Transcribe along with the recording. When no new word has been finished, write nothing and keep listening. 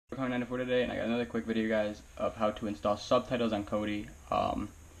Kong94 today, and I got another quick video, guys, of how to install subtitles on Kodi.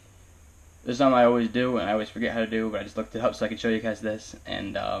 This is something I always do, and I always forget how to do, but I just looked it up so I could show you guys this.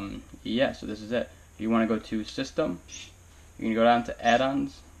 And yeah, so this is it. If you want to go to System, you're going to go down to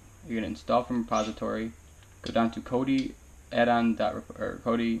Add-ons. You're going to install from repository. Go down to Kodi add-on or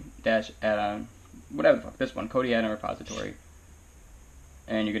Kodi-add-on, whatever the fuck, this one, Kodi add-on repository.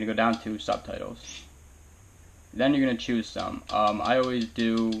 And you're going to go down to Subtitles. Then you're going to choose some. I always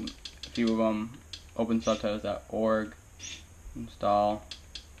do a few of them. Open subtitles.org, install.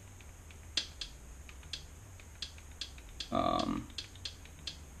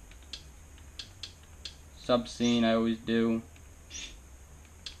 Subscene I always do.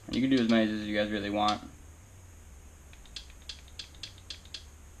 And you can do as many as you guys really want.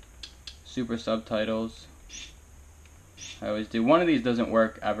 Super subtitles I always do. One of these doesn't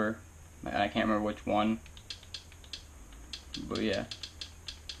work ever. I can't remember which one. But yeah.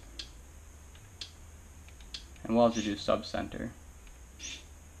 And we'll also do sub center.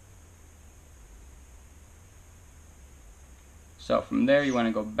 So from there you want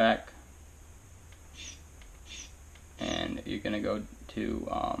to go back and you're going to go to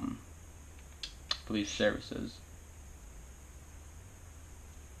police services.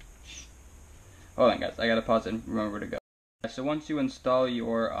 Hold on, guys, I gotta pause it and remember where to go. So once you install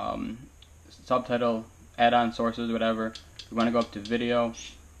your subtitle add-on sources, whatever, you want to go up to video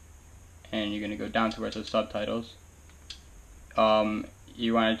and you're going to go down to where it says subtitles.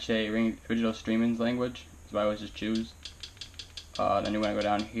 You want to change original streaming language, so I always just choose. Then you want to go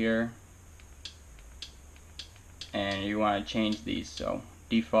down here and you want to change these, so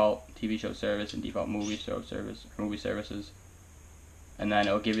default TV show service and default movie show service or movie services, and then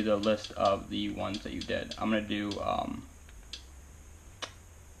it'll give you the list of the ones that you did. I'm gonna do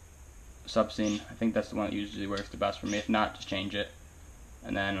Subscene. I think that's the one that usually works the best for me. If not, just change it.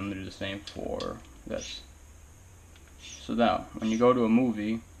 And then I'm gonna do the same for this. So now when you go to a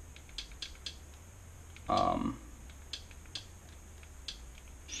movie, go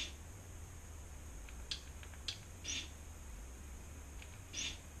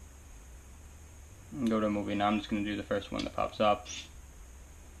to a movie. Now I'm just going to do the first one that pops up.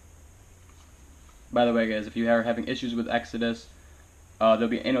 By the way, guys, if you are having issues with Exodus, there'll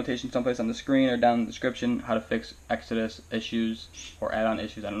be an annotation someplace on the screen or down in the description how to fix Exodus issues or add-on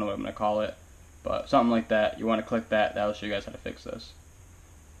issues. I don't know what I'm going to call it, but something like that. You want to click that. That'll show you guys how to fix this.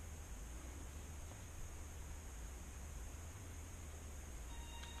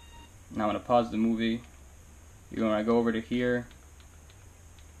 Now I'm going to pause the movie. You're going to go over to here.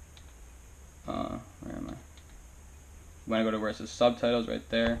 Where am I? You want to go to where it says subtitles right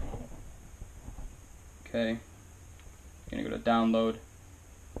there. Okay. You're going to go to download.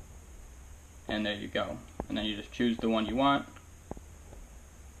 And there you go. And then you just choose the one you want.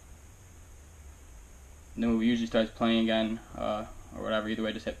 The movie usually starts playing again, or whatever. Either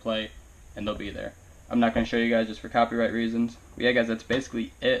way, just hit play and they'll be there. I'm not going to show you guys just for copyright reasons. But yeah, guys, that's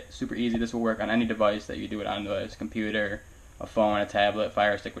basically it. Super easy. This will work on any device that you do it on, whether it's a computer, a phone, a tablet,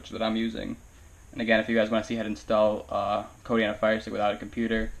 Fire Stick, which is what I'm using. And again, if you guys want to see how to install Kodi on a Fire Stick without a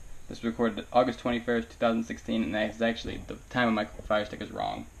computer, this was recorded August 21st, 2016, and that's actually, the time of my Fire Stick is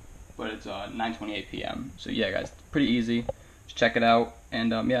wrong, but it's 9:28 p.m. So yeah, guys, pretty easy. Just check it out,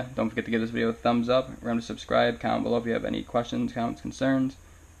 and yeah, don't forget to give this video a thumbs up. Remember to subscribe, comment below if you have any questions, comments, concerns,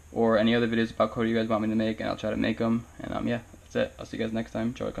 or any other videos about Kodi you guys want me to make, and I'll try to make them. And yeah, that's it. I'll see you guys next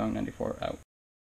time. Kodi94 out.